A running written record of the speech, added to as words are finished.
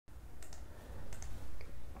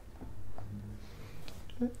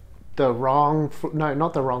the wrong... No,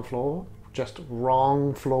 not the wrong floor. Just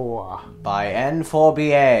wrong floor. By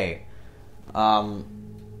N4BA.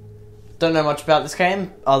 Don't know much about this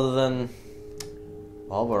game, other than...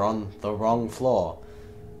 Well, we're on the wrong floor.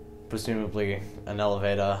 Presumably, an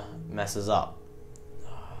elevator messes up.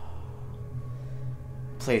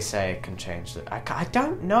 Please say it can change it. I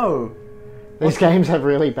don't know. These games have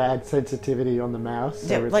really bad sensitivity on the mouse, so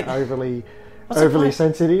Yeah, it's like, overly point?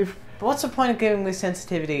 sensitive. But what's the point of giving me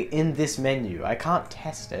sensitivity in this menu? I can't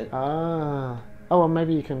test it. Ah. Oh, well,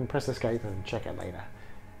 maybe you can press escape and check it later.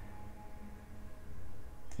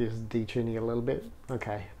 Just detuning it a little bit.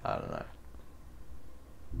 Okay. I don't know.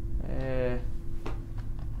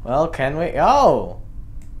 Well, can we? Oh!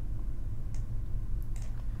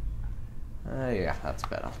 Yeah, that's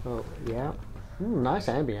better. Oh, yeah. Nice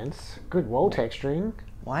ambience. Good wall texturing.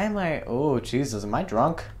 Why am I... Oh, Jesus, am I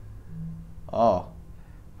drunk? Oh.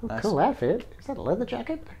 Oh, Nice. cool outfit. Is that a leather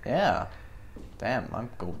jacket? Yeah. Damn, I'm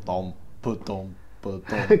cool.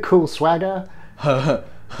 Cool swagger.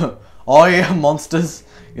 Oh yeah, monsters.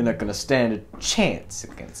 You're not gonna stand a chance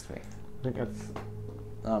against me. I think that's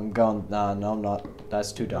I'm going... no, I'm not.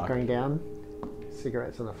 That's too dark. going down.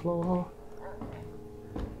 Cigarettes on the floor.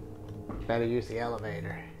 Better use the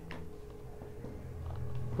elevator.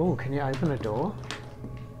 Oh, can you open a door?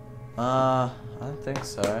 I don't think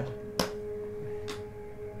so.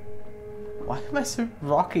 Why am I so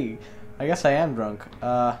rocky? I guess I am drunk.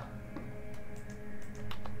 How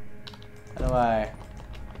do I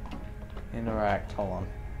interact? Hold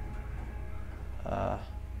on.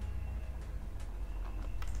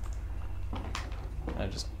 I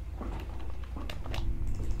just...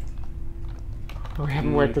 Oh, we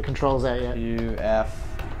haven't worked the controls out yet. U,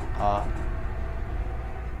 F, R.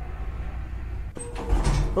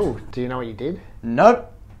 Oh, do you know what you did?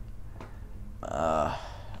 Nope!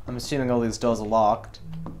 I'm assuming all these doors are locked.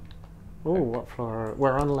 Oh, what floor?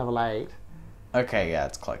 We're on level 8. Okay, yeah,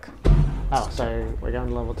 it's click. Oh, so we're going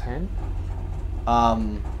to level 10? Is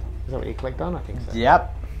that what you clicked on? I think so.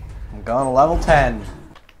 Yep. I'm going to level 10.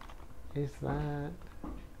 Is that...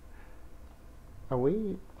 Are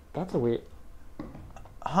we... That's a weird...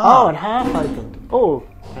 Huh. Oh, it half opened. Oh,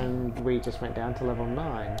 and we just went down to level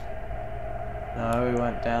 9. No, we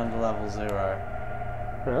went down to level 0.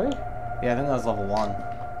 Really? Yeah, I think that was level 1.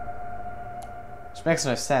 Which makes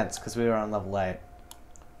no sense, because we were on level 8.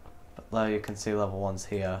 But though you can see level 1's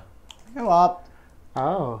here. Go up!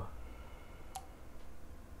 Oh.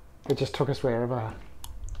 It just took us wherever.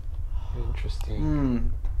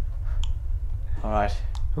 Interesting. Alright.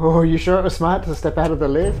 Oh, you sure it was smart to step out of the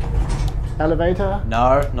lift? Elevator?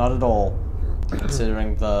 No, not at all.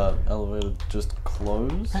 Considering the elevator just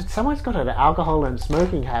closed. Man, someone's got an alcohol and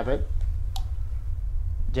smoking habit.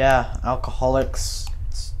 Yeah, alcoholics,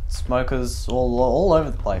 smokers, all over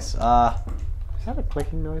the place. Is that a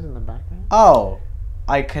clicking noise in the background? Oh,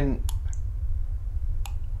 I can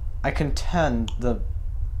turn the...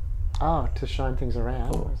 Oh, to shine things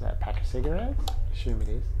around. Oh. Is that a pack of cigarettes? Assume it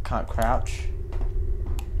is. Can't crouch.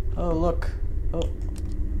 Oh, look. Oh.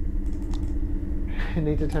 You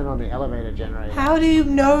need to turn on the elevator generator. How do you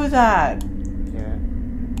know that? Yeah.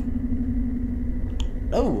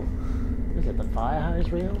 Oh. Is it the fire hose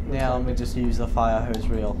reel? Now let me just use the fire hose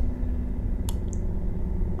reel.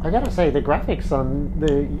 I gotta say, the graphics on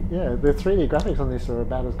the 3D graphics on this are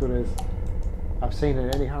about as good as I've seen in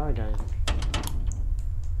any horror game.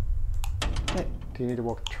 Hey, Do you need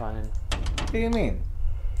to try and... what do you mean?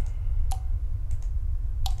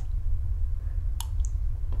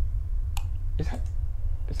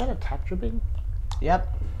 Is that a tap dripping? Yep.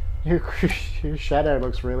 Your shadow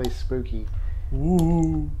looks really spooky.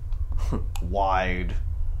 Ooh. Wide.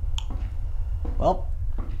 Well,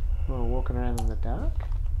 We're walking around in the dark.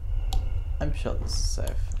 I'm sure this is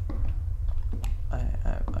safe.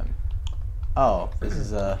 I'm... Oh, this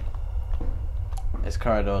is a... This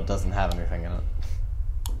corridor doesn't have anything in it.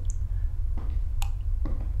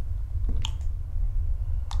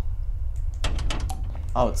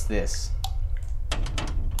 Oh, it's this.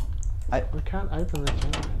 We can't open the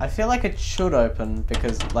generator. I feel like it should open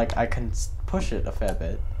because, like, I can push it a fair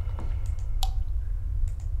bit.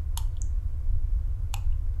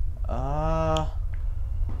 Am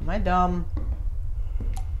I dumb?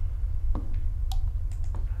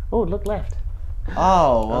 Oh, look left.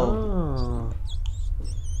 Oh, well...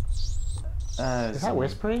 Oh. Is that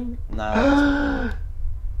whispering? No.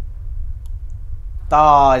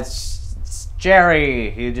 Oh, it's Jerry.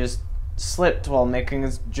 He just slipped while making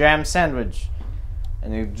his jam sandwich.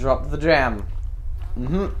 And he dropped the jam.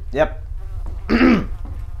 Yep.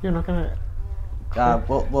 You're not gonna...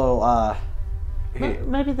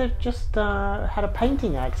 Maybe they've just had a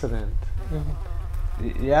painting accident.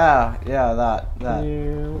 Yeah, that. Can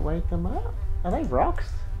you wake them up? Are they rocks?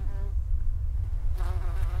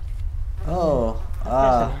 Oh,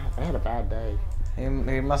 They had a bad day. he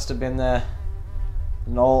must have been there.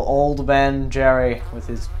 An old man Jerry with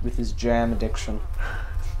his jam addiction.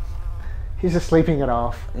 He's just sleeping it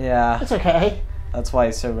off. Yeah, It's okay. that's why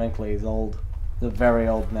he's so wrinkly. He's old. He's a very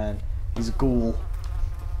old man. He's a ghoul.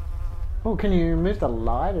 Oh, can you move the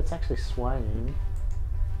light? It's actually swaying.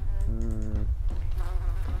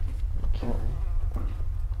 Okay.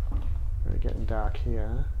 We're getting dark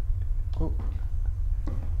here. Oh.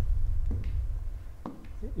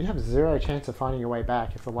 You have 0 chance of finding your way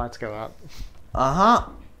back if the lights go up. Uh-huh.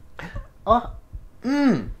 Oh,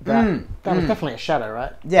 that was definitely a shadow,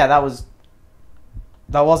 right? Yeah, that was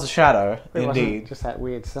a shadow, It wasn't indeed. just that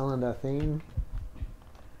weird cylinder thing.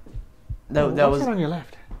 No, What's that was that on your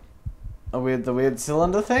left? the weird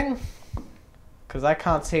cylinder thing. Because I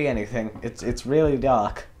can't see anything. It's really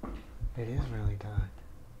dark. It is really dark.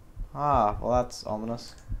 Ah, well that's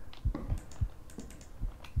ominous.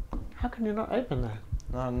 How can you not open that?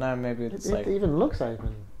 No, maybe it's like. It even looks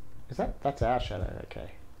open. That's our shadow? Okay.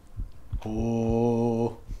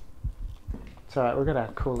 Oh. It's alright, we've got our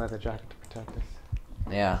cool leather jacket to protect us.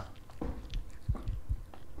 Yeah.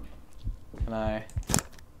 Can I?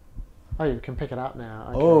 Oh, you can pick it up now.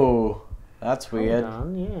 Okay. Oh, that's weird. Well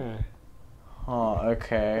done, yeah. Oh,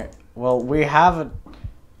 okay. Well, we have a.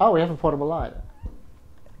 Oh, we have a portable light.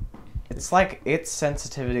 It's like its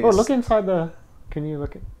sensitivity. Oh, is- look inside the... Can you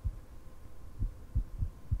look at...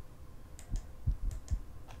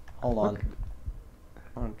 Hold on. Look.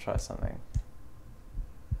 I'm gonna try something.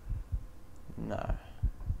 No.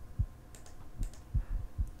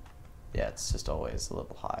 Yeah, it's just always a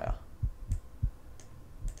little higher.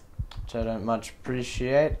 Which I don't much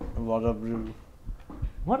appreciate. What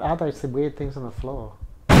What are those weird things on the floor?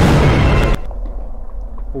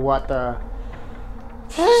 What the...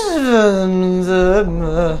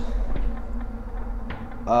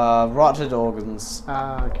 rotted organs.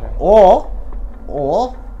 Ah, okay. Or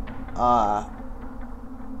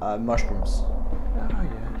mushrooms. Oh,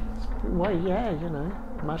 yeah. Well, yeah, you know.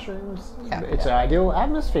 Mushrooms. Yeah, It's an ideal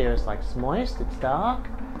atmosphere. It's like, it's moist, it's dark.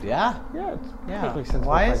 Yeah. Yeah, it's Yeah. perfectly sensible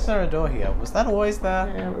Why place. is there a door here? Was that always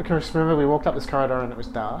there? Yeah, because remember we walked up this corridor and it was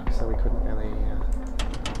dark, so we couldn't really...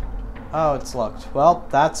 Oh, it's locked. Well,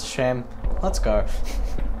 that's a shame. Let's go.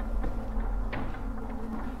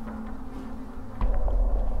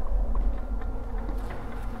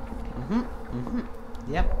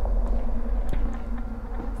 Yep.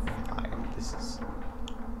 Fine. This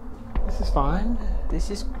is fine. This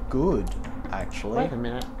is good, actually. Wait a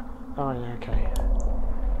minute. Oh, yeah, okay.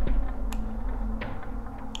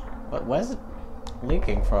 But where's it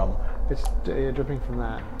leaking from? It's dripping from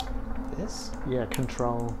that. This? Yeah,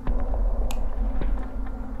 control.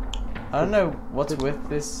 I don't know what's with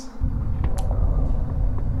this.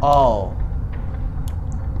 Oh.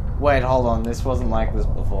 Wait, hold on. This wasn't like this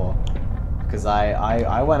before. Because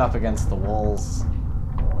I went up against the walls.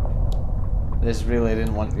 This really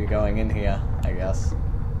didn't want you going in here, I guess.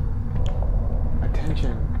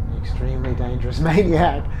 Attention, extremely dangerous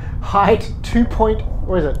maniac. Height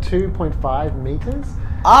 2.5 meters?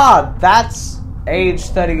 Ah, that's age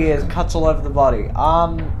 30 years, cuts all over the body.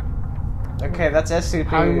 Okay, that's SCP.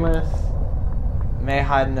 Homeless. May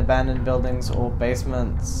hide in abandoned buildings or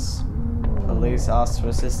basements. Police asks for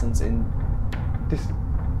assistance in...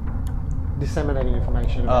 Disseminating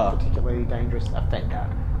information about Oh. a particularly dangerous offender.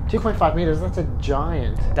 2.5 meters, that's a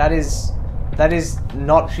giant. That is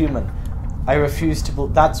not human. I refuse to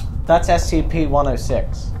believe... That's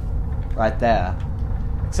SCP-106. Right there.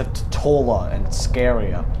 Except taller and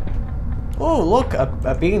scarier. Oh, look, a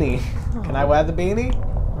beanie. Can I wear the beanie?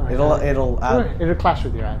 Okay. It'll It'll clash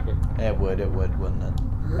with your outfit. It would, wouldn't it?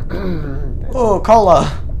 Oh,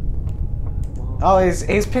 cola! Oh,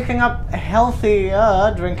 he's picking up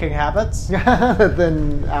healthier drinking habits.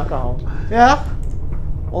 Than alcohol. Yeah.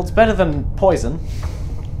 Well, it's better than poison.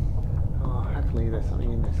 Oh, hopefully there's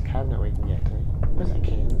something in this cabinet we can get to. Where's that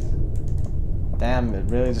cans? Damn, it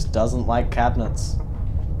really just doesn't like cabinets.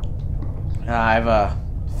 I have a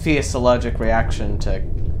fierce allergic reaction to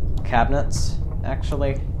cabinets,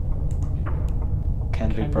 actually. Can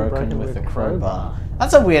be broken with a crowbar.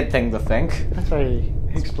 That's a weird thing to think. That's very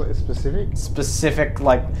specific. Specific,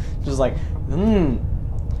 like, just like,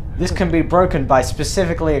 this can be broken by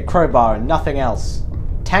specifically a crowbar and nothing else.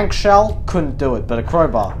 Tank shell, couldn't do it, but a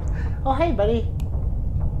crowbar. Oh, hey, buddy.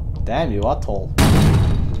 Damn, you are tall.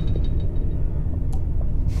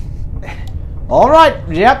 Alright,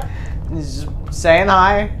 yep. He's just saying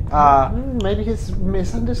hi. Maybe he's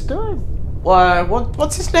misunderstood.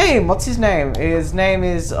 What's his name? What's his name? His name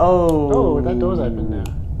is Oh, that door's open now.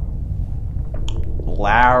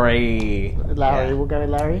 Larry. Larry, Yeah. we'll go with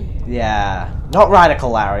Larry. Yeah, not Radical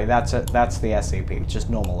Larry. That's the SCP. Just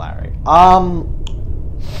normal Larry.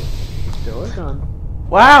 Door's gone.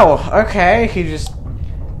 Wow. Okay. He just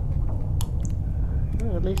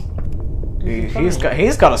Oh, at least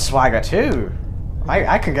he's got a swagger too.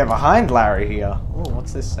 I can get behind Larry here. Oh,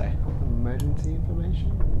 what's this say? emergency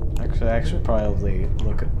information. Actually, I should probably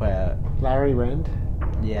look at where. Larry Rend.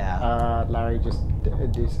 Yeah. Larry just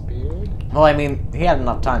disappeared. Well, I mean, he had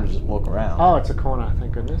enough time to just walk around. Oh, it's a corner.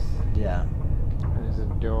 Thank goodness. Yeah. There's a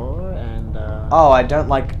door and. Oh, I don't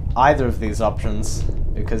like either of these options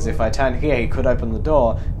because if I turn here, he could open the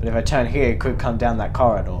door, but if I turn here, he could come down that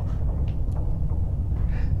corridor.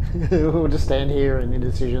 We'll just stand here in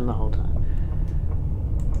indecision the whole time.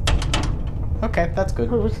 Okay, that's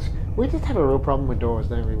good. We just have a real problem with doors,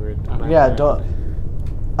 don't we? Yeah, door.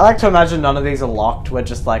 I like to imagine none of these are locked. We're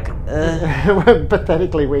just like, We're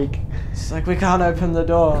pathetically weak. it's like we can't open the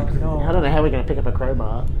door. No. I don't know how we're going to pick up a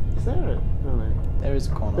crowbar. Is there a... I don't know. There is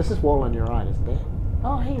a corner. There's this wall on your right, isn't there?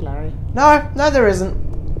 Oh, hey, Larry. No, there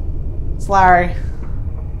isn't. It's Larry.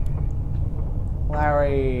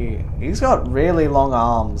 Larry. He's got really long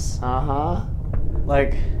arms. Uh-huh.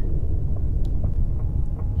 Like,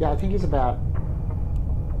 Yeah, I think he's about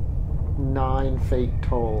 9 feet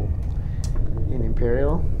tall in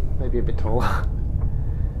Imperial. Maybe a bit taller.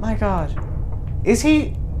 my god. Is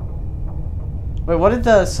he... Wait, what did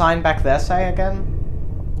the sign back there say again?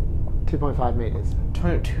 2.5 meters.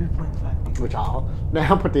 2.5 meters. Which I'll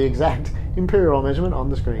now put the exact Imperial measurement on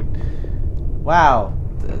the screen. Wow.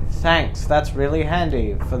 Thanks. That's really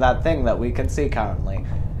handy for that thing that we can see currently.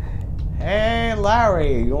 Hey,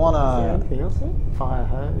 Larry, you Is there wanna... anything else there? Fire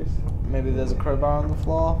hose. Maybe there's a crowbar on the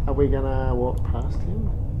floor? Are we gonna walk past him?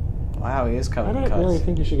 Wow, he is I covered in don't really cuts.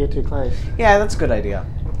 think you should get too close. Yeah, that's a good idea.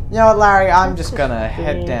 You know what, Larry? I'm just gonna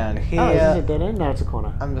head Dead down end. here. Oh, is this a dead end? No, it's a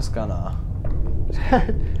corner. I'm just gonna...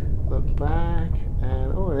 Look back,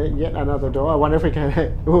 and oh, yet another door. I wonder if we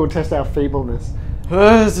can. We'll test our feebleness.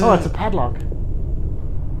 Oh, it's a padlock.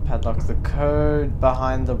 Padlock the code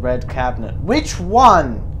behind the red cabinet. Which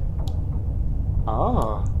one?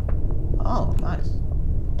 Oh, Oh, nice.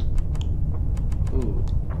 Ooh.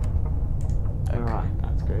 Okay. all right,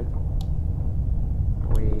 that's good.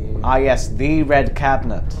 We. Ah, yes, the red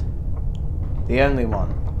cabinet. The only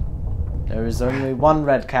one. There is only one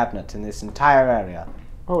red cabinet in this entire area.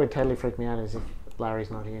 Oh, it totally freaked me out as if Larry's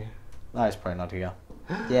not here. Larry's probably not here.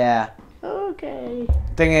 Yeah. Okay.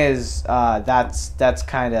 Thing is, that's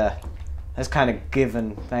kind of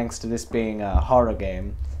given thanks to this being a horror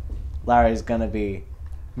game. Larry's gonna be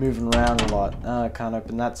moving around a lot. I can't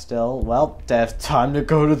open that still. Well, time to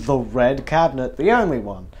go to the red cabinet. The only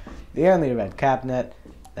one. The only red cabinet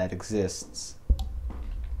that exists.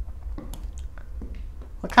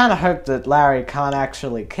 I kind of hope that Larry can't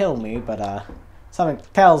actually kill me, but something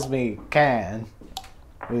tells me he can.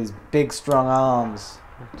 With his big, strong arms.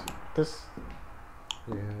 This.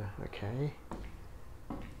 Yeah. Okay.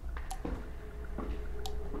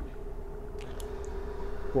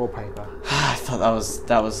 Wallpaper. I thought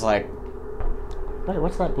that was like Wait,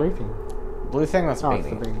 what's that blue thing? blue thing. That's Oh, it's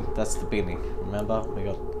beanie. the beanie. That's the beanie. Remember, we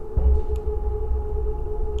got.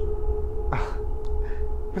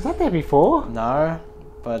 Was that there before? No,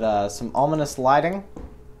 but some ominous lighting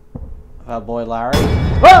of our boy Larry.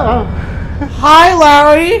 Oh! Hi,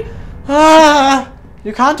 Larry.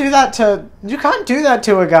 You can't do that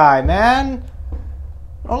to a guy, man.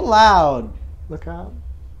 Not allowed. Look up.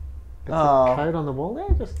 It's Oh. a code on the wall there.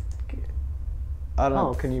 Just. I don't.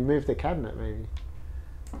 Oh, can you move the cabinet maybe?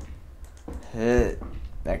 I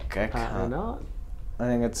Apparently can't. not. I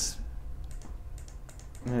think it's.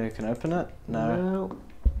 Maybe you can open it. No. No.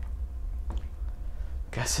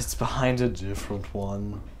 Guess it's behind a different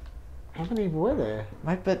one. How many were there?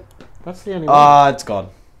 Right, but. That's the only one. It's gone.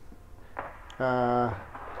 Uh,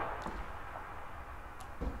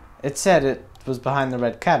 It said it was behind the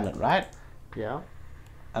red cabinet, right? yeah.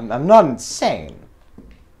 I'm not insane.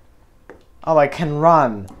 Oh, I can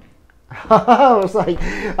run. I was like,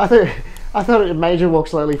 I thought it made you walk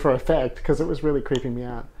slowly for effect because it was really creeping me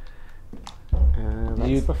out.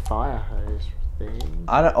 That's the fire hose thing.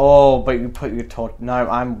 I don't. Oh, but you put your torch. No,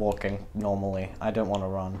 I'm walking normally. I don't want to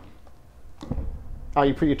run. Oh,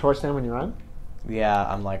 you put your torch down when you run? Yeah,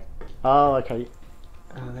 I'm like. Oh, okay.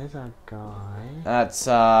 There's a guy That's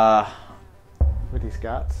with his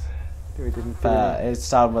guts. We didn't fit in. It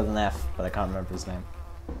started with an F, but I can't remember his name.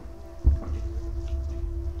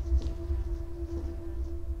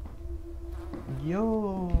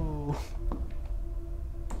 Yo.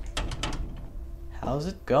 How's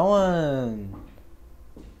it going?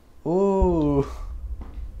 Ooh.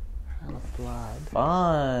 Out of blood.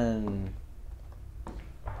 Fun.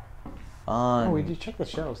 Fun. Oh, we did check the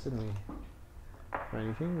shelves, didn't we? Or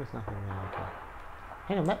anything? There's nothing there. Okay.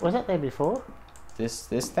 Hang on, was that there before? This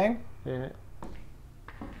thing? Yeah.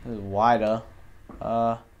 This is wider.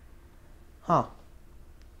 Huh.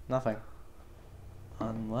 Nothing.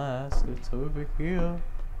 Unless it's over here.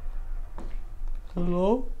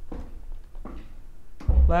 Hello?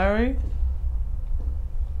 Larry?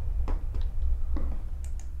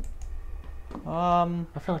 I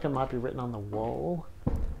feel like it might be written on the wall.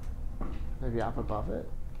 Maybe up above it.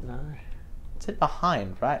 No. It's it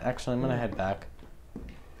behind, right? Actually, I'm gonna head back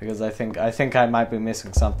because I think I might be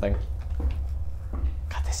missing something.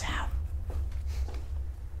 Cut this out.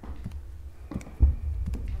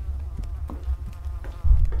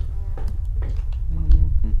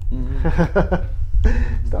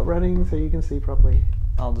 Stop running so you can see properly.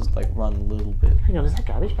 I'll just like run a little bit. Hang on, has that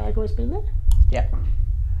garbage bag always been there? Yeah.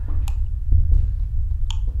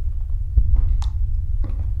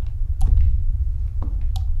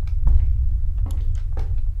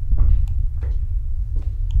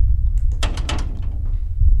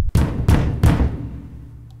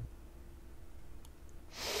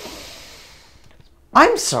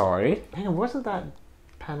 I'm sorry. Hang on, wasn't that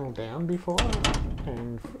panel down before?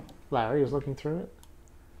 And Larry was looking through it?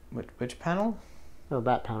 Which panel? Oh,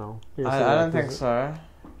 that panel. I don't think so.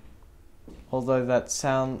 Although that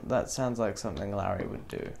sounds like something Larry would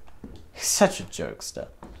do. He's such a jokester.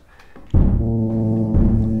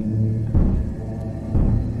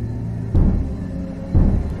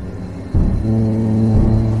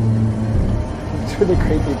 It's really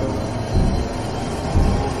creepy though.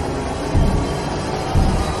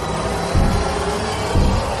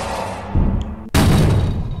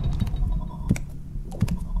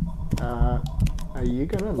 Are you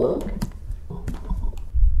gonna look?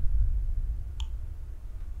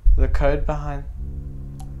 The code behind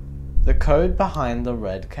the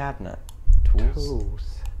red cabinet.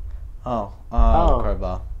 Tools. Oh,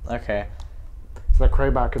 crowbar. Okay. So the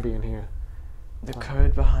crowbar could be in here. The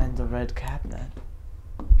code behind the red cabinet.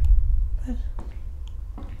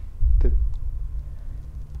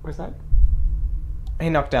 Where's that?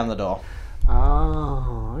 He knocked down the door.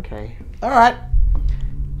 Oh, okay. Alright.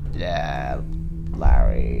 Yeah,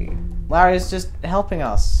 Larry's just helping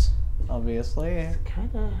us, obviously.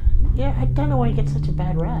 Kinda. Yeah, I don't know why he gets such a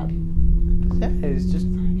bad rap. Yeah, he's just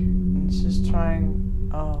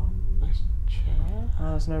trying. Oh. Nice chair. Oh,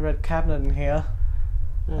 there's no red cabinet in here.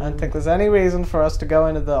 I don't think there's any reason for us to go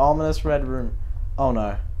into the ominous red room. Oh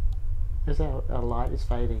no. Is that a light is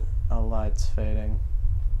fading? Our light's fading.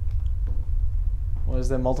 Well, is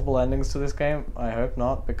there multiple endings to this game? I hope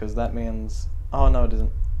not, because that means... Oh no, it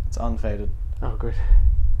isn't. It's unfaded. Oh, good.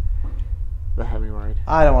 That had me worried.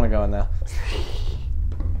 I don't want to go in there.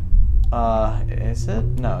 Is it?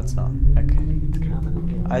 No, it's not. Okay. It's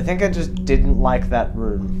coming. I think I just didn't like that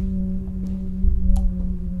room.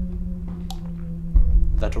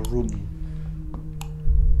 That room.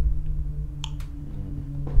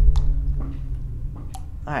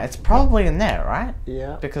 Alright, it's probably in there, right?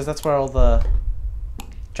 Yeah. Because that's where all the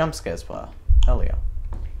jump scares were earlier.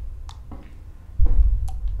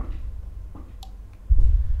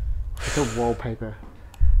 It's a wallpaper.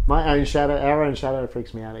 Our own shadow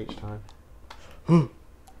freaks me out each time.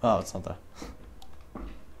 Oh, it's not there.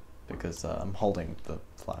 Because I'm holding the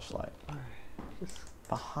flashlight. Just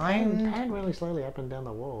Behind? pan really slowly up and down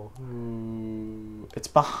the wall. It's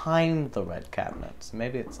behind the red cabinet. So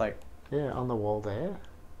maybe it's like Yeah, on the wall there.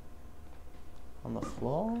 on the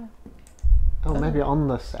floor? Oh, maybe on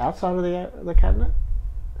the outside of the cabinet.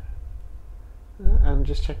 And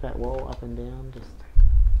just check that wall up and down. Just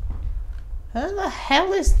Who the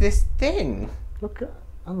hell is this thing? look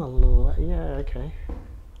on the little. Yeah, okay.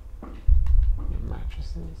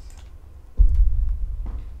 Mattresses.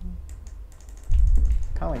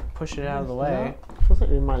 Can't like push it out of the way. No, feels like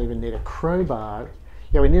we might even need a crowbar.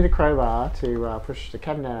 Yeah, we need a crowbar to push the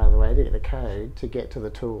cabinet out of the way to get the code to get to the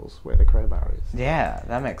tools where the crowbar is. Yeah,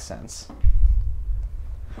 that makes sense.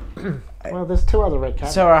 Well, there's two other red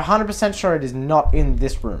cabinets. So we're 100% sure it is not in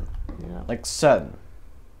this room. Yeah. Like certain.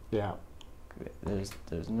 Yeah.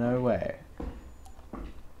 There's no way.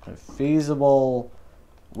 A feasible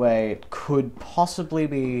way it could possibly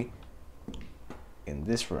be in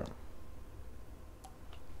this room.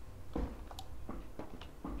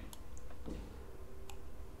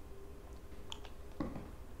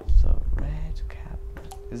 So red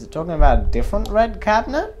cabinet. Is it talking about a different red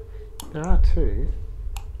cabinet? There are two.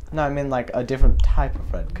 No, I mean like a different type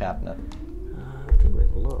of red cabinet. I think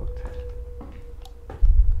we've looked.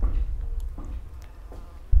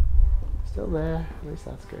 Still there. At least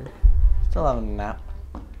that's good. Still having a nap.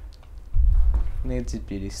 Needs his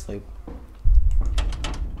beauty sleep.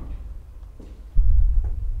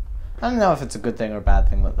 I don't know if it's a good thing or a bad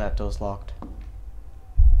thing that that door's locked.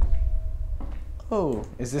 Oh,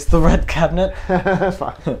 is this the red cabinet?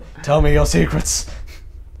 Fine. Tell me your secrets.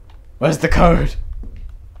 Where's the code?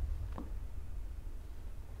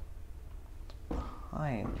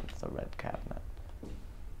 Behind the red cabinet.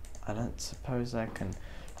 I don't suppose I can...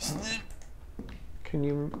 Can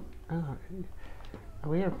you... Oh,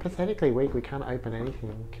 we are pathetically weak. We can't open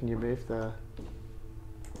anything. Can you move the...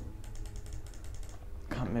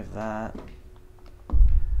 Can't move that.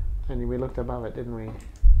 And we looked above it, didn't we?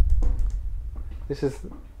 This is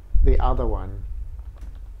the other one.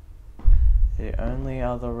 The only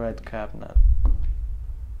other red cabinet.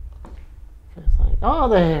 It's like, oh,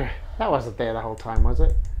 there! That wasn't there the whole time, was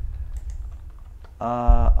it?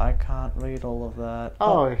 I can't read all of that.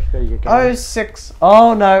 Oh, there you go. Oh, 6.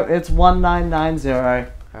 Oh no, it's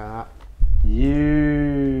 1990.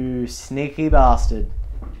 You sneaky bastard.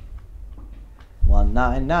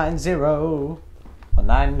 1990.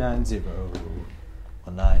 1990.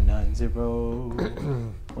 1990.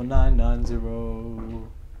 1990.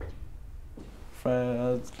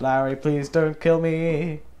 Fred, Larry, please don't kill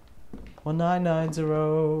me.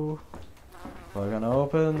 1990. We're gonna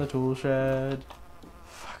open the tool shed.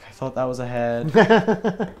 Fuck, I thought that was a head.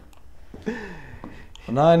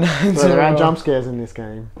 1990. So there are jump scares in this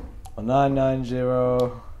game.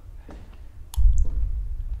 1990.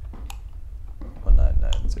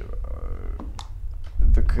 1990.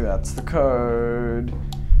 That's the code.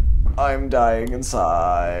 I'm dying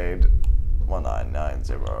inside.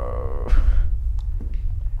 1990.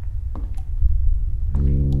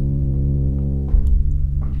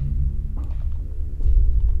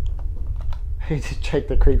 I need to check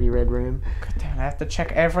the creepy red room. God damn, I have to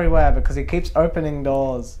check everywhere because he keeps opening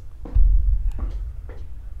doors.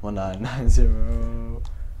 1990.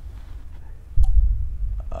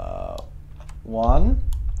 1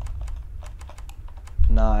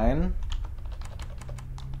 9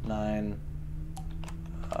 9.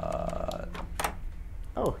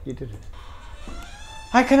 Oh, you did it.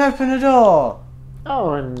 I can open a door.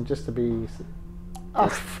 Oh, and just to be...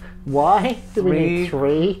 Oh, why? Do we need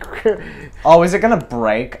 3? Oh, is it gonna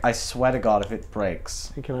break? I swear to God, if it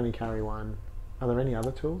breaks. You can only carry 1. Are there any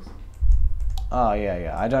other tools? Oh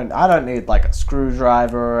yeah. I don't need like a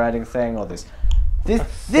screwdriver or anything or this.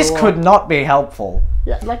 This could not be helpful.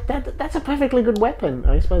 Yeah, like that's a perfectly good weapon,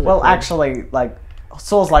 I suppose. Well, actually, like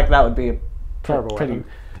saws like that would be a terrible pretty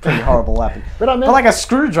horrible weapon. But I mean, like a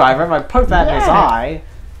screwdriver, if I poke that in his eye,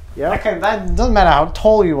 yeah, that doesn't matter how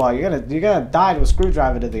tall you are. You're gonna die to a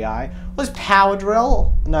screwdriver to the eye. What's power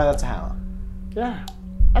drill? No, that's a hammer. Yeah,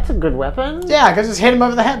 that's a good weapon. Yeah, I could just hit him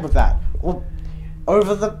over the head with that, or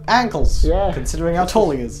over the ankles. Yeah, considering how tall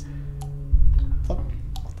he is. What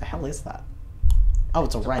the hell is that? Oh,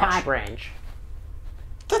 it's a wrench. Pipe wrench.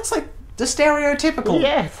 That's like the stereotypical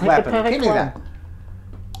it's like weapon. the perfect Give me that.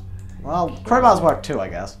 Well, crowbars work too, I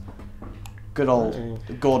guess. Good old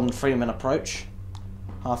Gordon Freeman approach.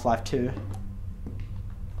 Half-Life 2.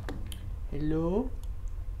 Hello?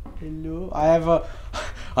 Hello? I have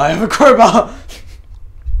a crowbar!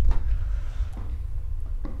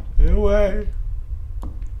 Away.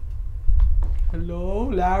 Hello,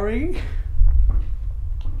 Larry?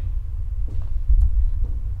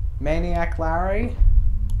 Maniac Larry?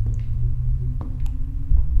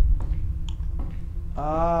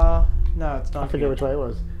 No, it's not. I forget which way it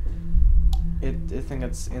was. I think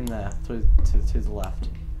it's in there, to the left.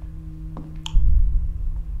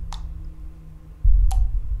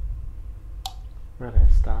 We're at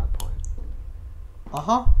a start point.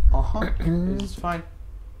 This is fine.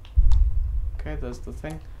 Okay, there's the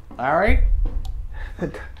thing. Larry?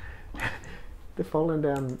 They're falling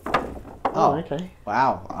down. Oh, okay.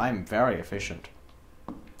 Wow, I'm very efficient.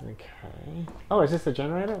 Okay. Oh, is this the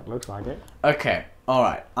generator? It looks like it. Okay,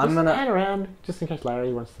 alright. I'm gonna hand around just in case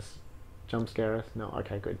Larry wants to jump scare us. No,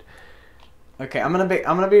 okay, good. Okay, I'm gonna be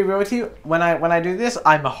real with you. When I do this,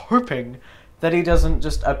 I'm hoping that he doesn't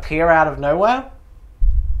just appear out of nowhere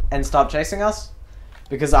and start chasing us.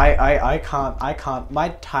 Because I can't. My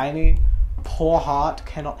tiny, poor heart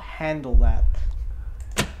cannot handle that.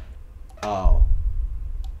 Oh.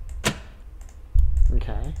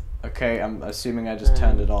 Okay. Okay, I'm assuming I just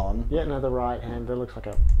turned it on. Yeah, no, the right hand. There looks like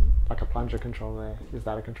a plunger control there. Is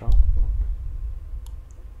that a control?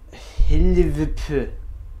 Okay.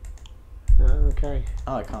 Okay.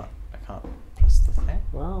 Oh, I can't press was the thing.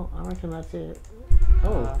 Well, I reckon that's it.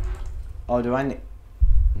 Oh. Oh, do I need...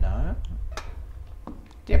 No?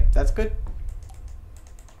 Yep, that's good.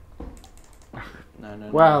 No.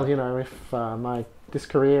 Well, you know, if this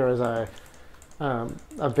career as a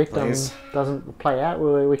victim Please. doesn't play out,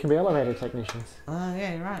 we can be elevator technicians. Oh,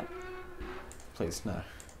 yeah, you're right. Please, no.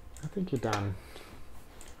 I think you're done.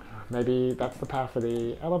 Maybe that's the path for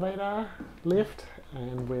the elevator lift,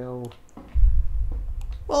 and we'll...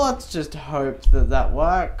 Well, let's just hope that that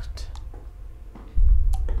worked.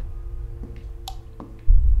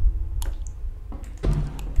 No.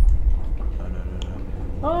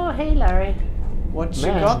 Oh, hey, Larry. What you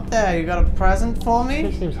Man. got there? You got a present for He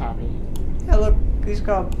me? seems happy. Yeah, look, he's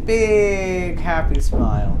got a big, happy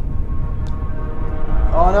smile.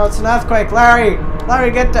 Oh no, it's an earthquake! Larry!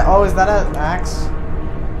 Larry, get down! Oh, is that an axe?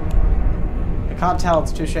 I can't tell,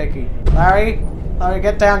 it's too shaky. Larry? Larry,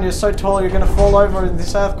 get down, you're so tall, you're gonna fall over in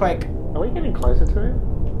this earthquake. Are we getting closer to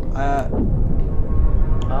him?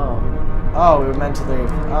 Oh. Oh, we were meant to leave.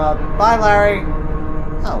 Bye, Larry.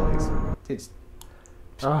 Oh, he's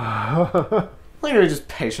Oh. Larry just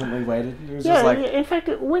patiently waited. He was Yeah, just like, in fact,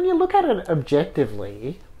 when you look at it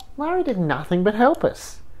objectively, Larry did nothing but help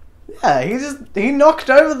us. yeah, he knocked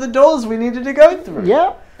over the doors we needed to go through.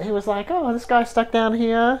 Yep. He was like, oh, this guy's stuck down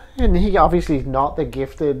here. And he obviously is not the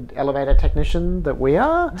gifted elevator technician that we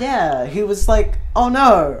are. Yeah, he was like, oh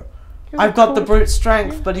no, He was I've got the cool. brute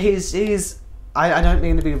strength, but he's I don't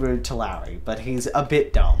mean to be rude to Larry, but he's a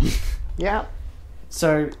bit dumb. Yeah.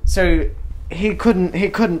 So he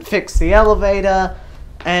couldn't fix the elevator,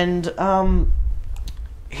 and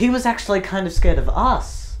he was actually kind of scared of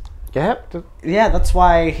us. Yep. Yeah, that's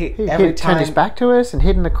why He every turned his time. back to us and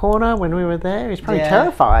hid in the corner when we were there. He was probably Yeah.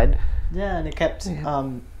 terrified. Yeah, and he kept Yeah.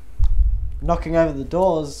 knocking over the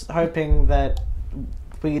doors, hoping that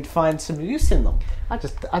we'd find some use in them. I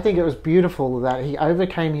think it was beautiful that he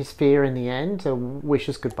overcame his fear in the end to wish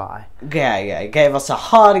us goodbye. Yeah, he gave us a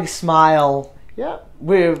hearty smile. Yep.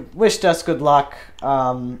 We wished us good luck.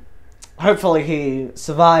 Hopefully he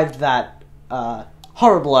survived that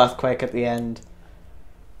horrible earthquake at the end.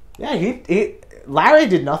 Yeah, Larry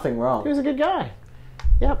did nothing He wrong. was a good guy.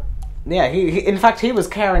 Yep. Yeah, he in fact he was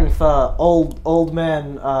caring for old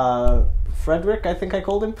man Frederick, I think I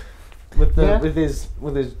called him, with his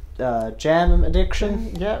jam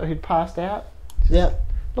addiction. Yeah, who'd passed out. Yeah,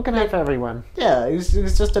 Looking out for everyone. yeah, he was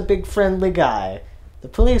just a big friendly guy. The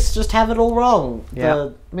police just have it all wrong. Yeah.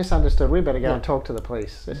 Misunderstood. We better go Yeah. and talk to the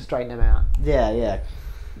police. Just straighten them out. Yeah.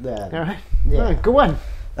 All right. Yeah. Oh, good one.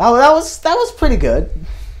 Oh, that was pretty good.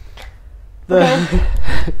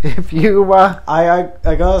 If you I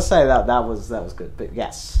gotta say that was good. But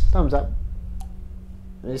yes, thumbs up.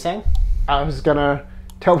 what are you saying? I was gonna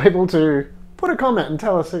tell people to put a comment and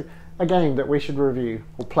tell us a game that we should review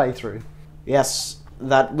or play through. Yes,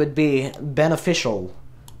 that would be beneficial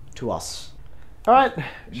to us. All right.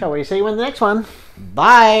 Shall we see you in the next one?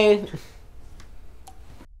 Bye.